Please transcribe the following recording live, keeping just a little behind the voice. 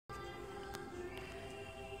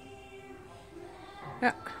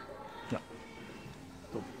Ja. Ja,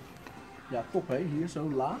 top. Ja, top hè, hier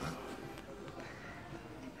zo laag.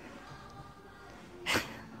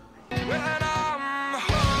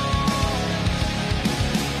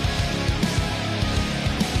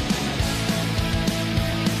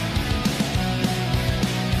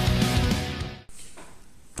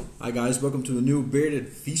 Hi guys, welcome to a new bearded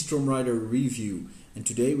V-strom rider review, and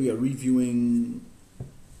today we are reviewing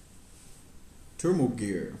thermo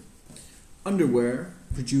gear, underwear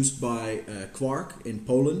produced by Kwark in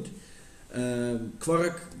Poland.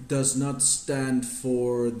 Kwark does not stand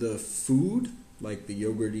for the food, like the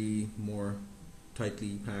yogurty, more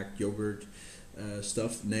tightly packed yogurt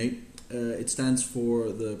stuff. Nay, it stands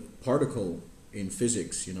for the particle in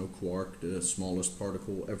physics, you know, quark, the smallest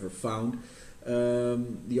particle ever found.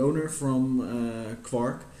 The owner from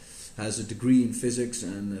Kwark has a degree in physics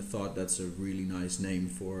and thought that's a really nice name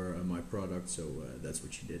for my product, so that's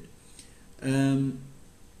what she did.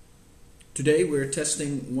 Today we're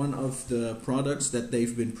testing one of the products that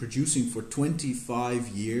they've been producing for 25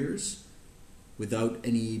 years without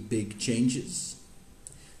any big changes.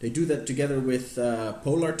 They do that together with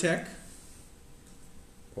Polartec.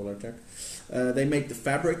 They make the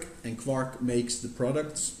fabric and Kwark makes the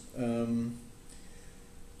products.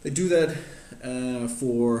 They do that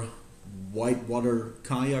for whitewater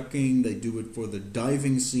kayaking, they do it for the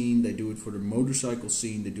diving scene, they do it for the motorcycle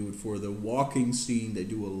scene, they do it for the walking scene, they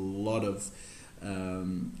do a lot of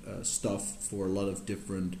stuff for a lot of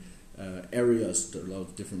different areas, a lot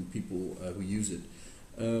of different people who use it.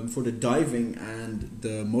 For the diving and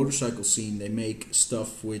the motorcycle scene, they make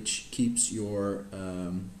stuff which keeps your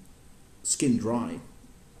skin dry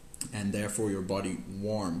and therefore your body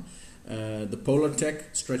warm. The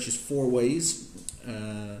Polartec stretches 4 ways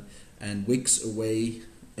and wicks away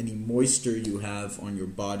any moisture you have on your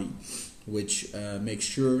body, which makes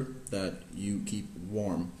sure that you keep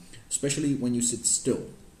warm, especially when you sit still.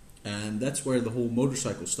 And that's where the whole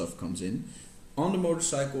motorcycle stuff comes in. On the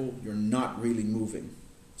motorcycle, you're not really moving,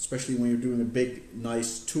 especially when you're doing a big,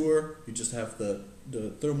 nice tour. You just have the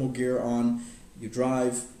thermal gear on, you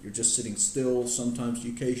drive, you're just sitting still, sometimes the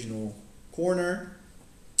occasional corner.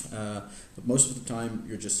 But most of the time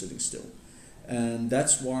you're just sitting still, and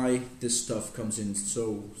that's why this stuff comes in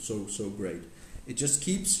so great. It just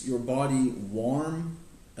keeps your body warm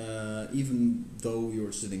even though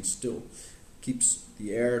you're sitting still. Keeps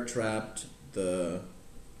the air trapped, the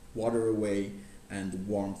water away, and the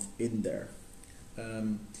warmth in there.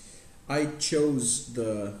 I chose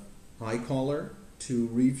the high collar to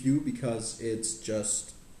review because it's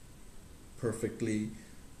just perfectly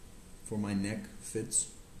for my neck fits,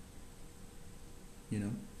 you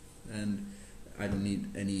know, and I don't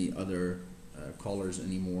need any other collars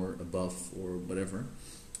anymore above or whatever.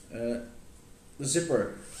 The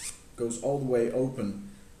zipper goes all the way open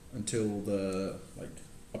until the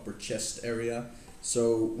upper chest area.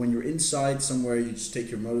 So when you're inside somewhere, you just take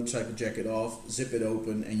your motorcycle jacket off, zip it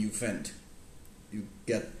open, and you vent. You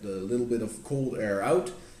get the little bit of cold air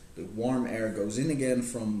out, the warm air goes in again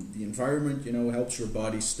from the environment, you know, helps your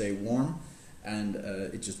body stay warm, and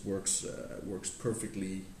it just works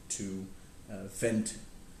perfectly to vent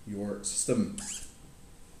your system.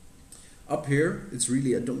 Up here, it's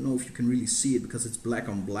really, I don't know if you can really see it because it's black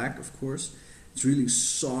on black, of course. It's really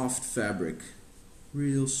soft fabric,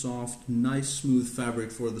 real soft, nice smooth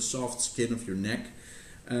fabric for the soft skin of your neck.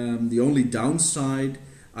 The only downside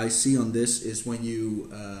I see on this is when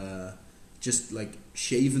you just like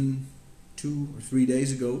shaven 2 or 3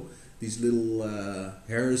 days ago, these little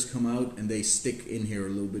hairs come out and they stick in here a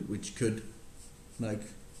little bit, which could, like,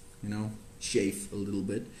 you know, shave a little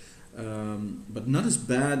bit. But not as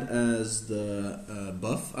bad as the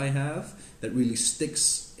buff I have that really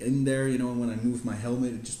sticks in there, you know, and when I move my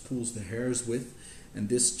helmet it just pulls the hairs with, and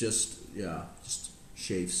this just, yeah, just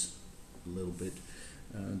shaves a little bit.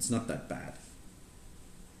 It's not that bad.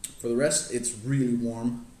 For the rest, it's really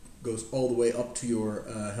warm, goes all the way up to your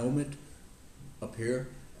helmet up here,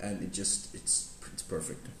 and it's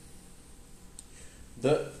perfect.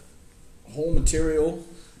 The whole material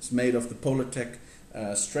is made of the Polartec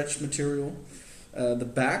stretch material. The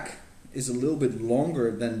back is a little bit longer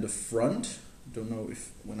than the front. Don't know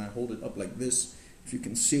if when I hold it up like this, if you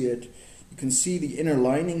can see it. You can see the inner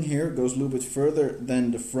lining here goes a little bit further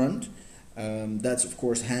than the front. That's of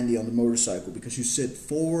course handy on the motorcycle because you sit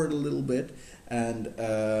forward a little bit, and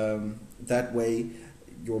that way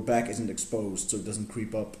your back isn't exposed, so it doesn't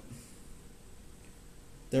creep up.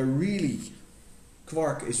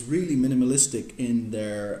 Kwark is really minimalistic in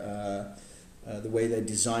their the way they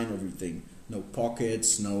design everything. No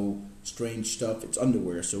pockets, no strange stuff. It's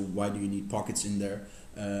underwear, so why do you need pockets in there?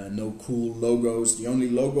 no cool logos. The only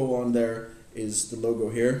logo on there is the logo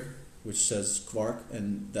here, which says Kwark,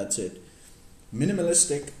 and that's it.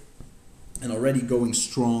 Minimalistic and already going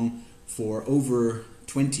strong for over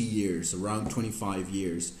 20 years, around 25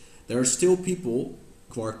 years. There are still people,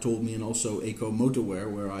 Kwark told me, and also Eco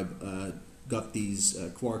Motorwear, where I got these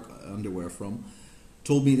Kwark underwear from,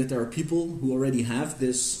 told me that there are people who already have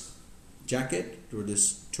this jacket or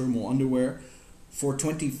this thermal underwear for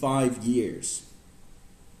 25 years.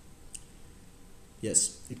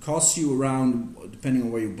 Yes, it costs you around, depending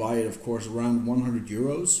on where you buy it, of course, around 100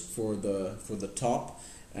 euros for the top,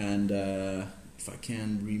 and if I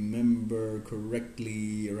can remember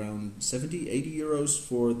correctly, around 70, 80 euros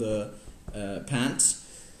for the pants.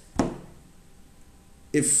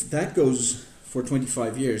 If that goes for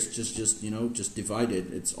 25 years, just divide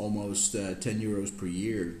it. It's almost 10 euros per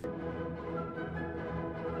year.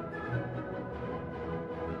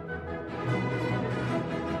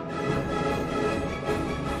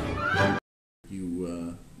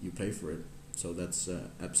 You pay for it, so that's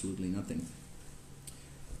absolutely nothing.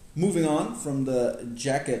 Moving on from the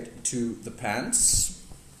jacket to the pants.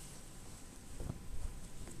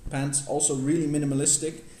 Pants also really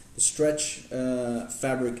minimalistic. The stretch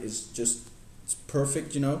fabric is it's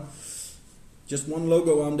perfect, you know. Just one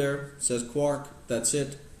logo on there, says Kwark, that's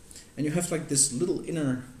it. And you have like this little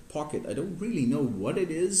inner pocket. I don't really know what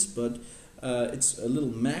it is, but it's a little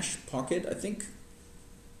mesh pocket. I think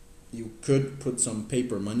you could put some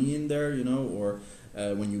paper money in there, you know, or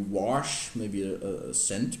when you wash, maybe a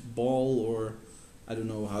scent ball, or I don't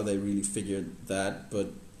know how they really figured that,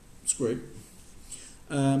 but it's great.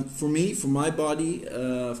 For me, for my body,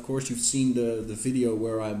 of course you've seen the video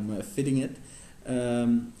where I'm fitting it.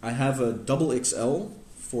 I have a double XL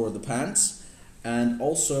for the pants, and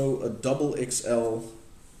also a triple XL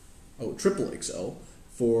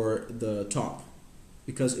for the top,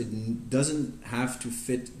 because it doesn't have to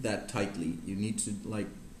fit that tightly. You need to like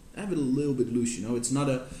have it a little bit loose, you know. It's not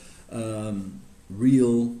a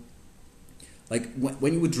real, like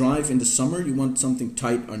when you would drive in the summer, you want something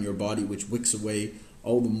tight on your body which wicks away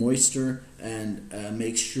all the moisture and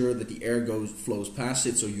makes sure that the air flows past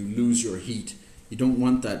it, so you lose your heat. You don't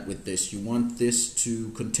want that with this. You want this to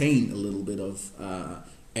contain a little bit of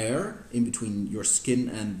air in between your skin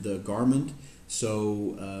and the garment,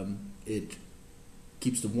 so it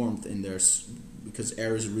keeps the warmth in there, because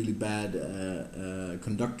air is a really bad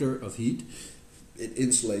conductor of heat. It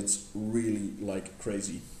insulates really like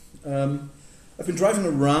crazy. I've been driving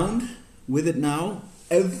around with it now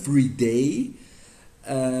every day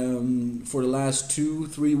for the last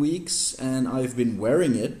 2-3 weeks, and I've been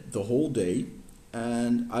wearing it the whole day,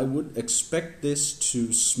 and I would expect this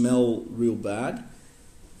to smell real bad,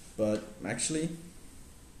 but actually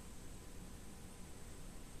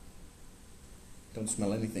don't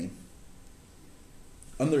smell anything.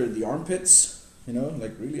 Under the armpits, you know,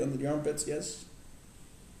 like really under the armpits, yes?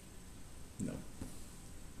 No.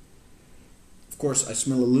 Of course, I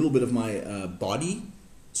smell a little bit of my body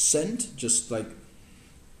scent, just like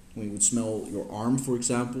when you would smell your arm, for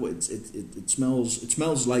example. It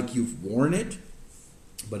smells like you've worn it,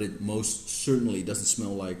 but it most certainly doesn't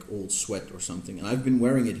smell like old sweat or something. And I've been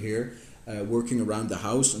wearing it here, working around the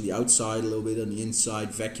house, on the outside a little bit, on the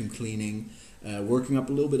inside, vacuum cleaning, working up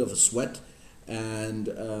a little bit of a sweat, and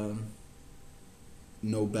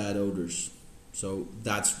no bad odors. So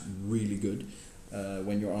that's really good.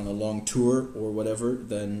 When you're on a long tour or whatever,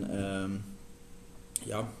 then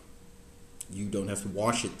yeah, you don't have to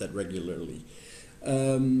wash it that regularly.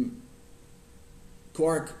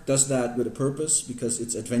 Kwark does that with a purpose, because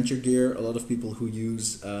it's adventure gear. A lot of people who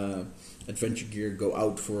use adventure gear go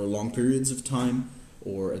out for long periods of time,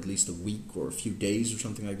 or at least a week or a few days or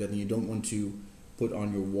something like that, and you don't want to put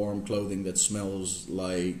on your warm clothing that smells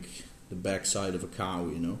like the backside of a cow,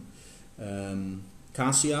 you know.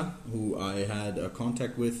 Kasia, who I had a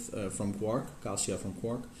contact with from Kwark, Kasia from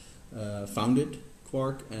Kwark, founded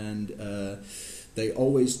Kwark, and they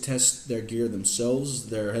always test their gear themselves.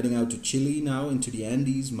 They're heading out to Chile now, into the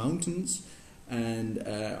Andes Mountains, and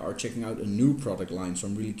are checking out a new product line, so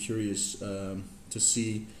I'm really curious to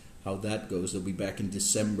see how that goes. They'll be back in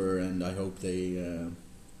December, and I hope they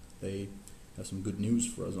have some good news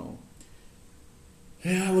for us all.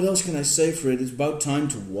 Yeah, what else can I say for it? It's about time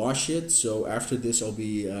to wash it, so after this I'll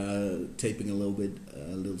be taping a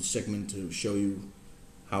little segment to show you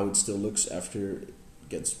how it still looks after it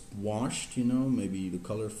gets washed, you know. Maybe the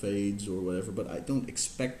color fades or whatever, but I don't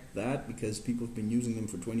expect that, because people have been using them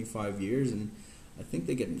for 25 years, and I think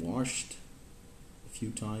they get washed a few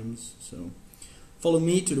times. So follow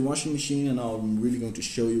me to the washing machine, and I'm really going to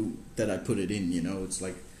show you that I put it in, you know. It's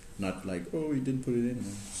like not like, oh, you didn't put it in and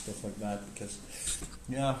stuff like that, because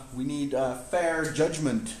yeah, we need fair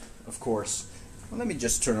judgment, of course. Well, let me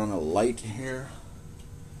just turn on a light here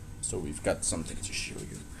so we've got something to show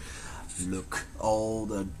you. Look, all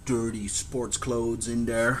the dirty sports clothes in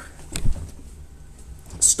there.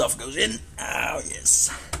 Stuff goes in. Oh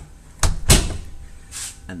yes.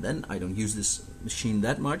 And then I don't use this machine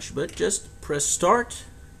that much, but just press start.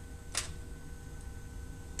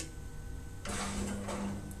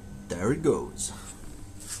 There it goes.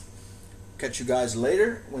 Catch you guys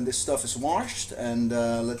later when this stuff is washed, and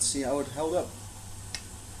let's see how it held up.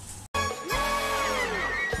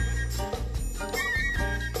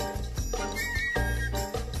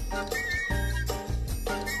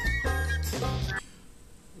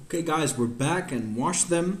 Okay guys, we're back and washed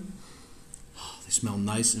them. Oh, they smell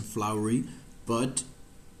nice and flowery, but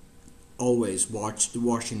always watch the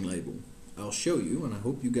washing label. I'll show you, and I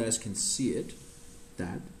hope you guys can see it.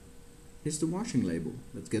 That is the washing label.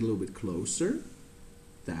 Let's get a little bit closer.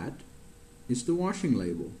 That is the washing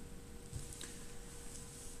label.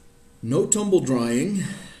 No tumble drying,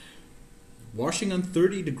 washing on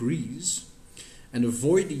 30 degrees, and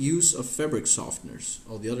avoid the use of fabric softeners.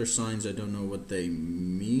 All the other signs, I don't know what they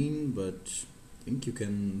mean, but I think you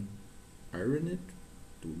can iron it.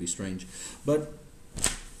 It would be strange. But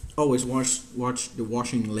always watch the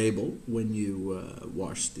washing label when you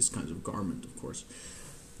wash this kind of garment, of course.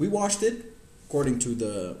 We washed it according to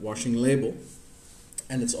the washing label,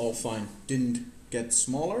 and it's all fine. Didn't get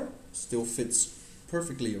smaller, still fits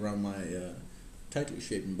perfectly around my tightly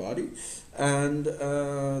shapen body. And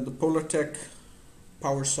the Polartec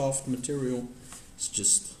Power Soft material is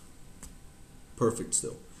just perfect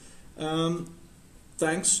still.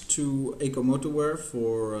 Thanks to Motorwear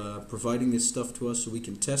for providing this stuff to us so we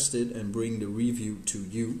can test it and bring the review to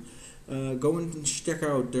you. Go and check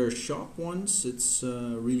out their shop once. It's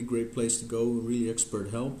a really great place to go, really expert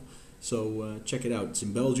help. So check it out. It's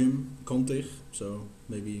in Belgium, Contig. So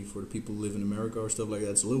maybe for the people who live in America or stuff like that,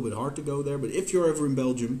 it's a little bit hard to go there. But if you're ever in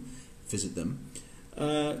Belgium, visit them.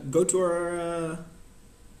 Go to our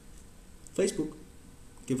Facebook,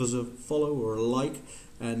 give us a follow or a like,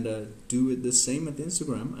 and do it the same at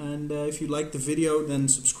Instagram. And if you like the video, then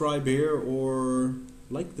subscribe here or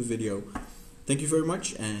like the video. Thank you very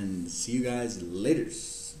much, and see you guys later.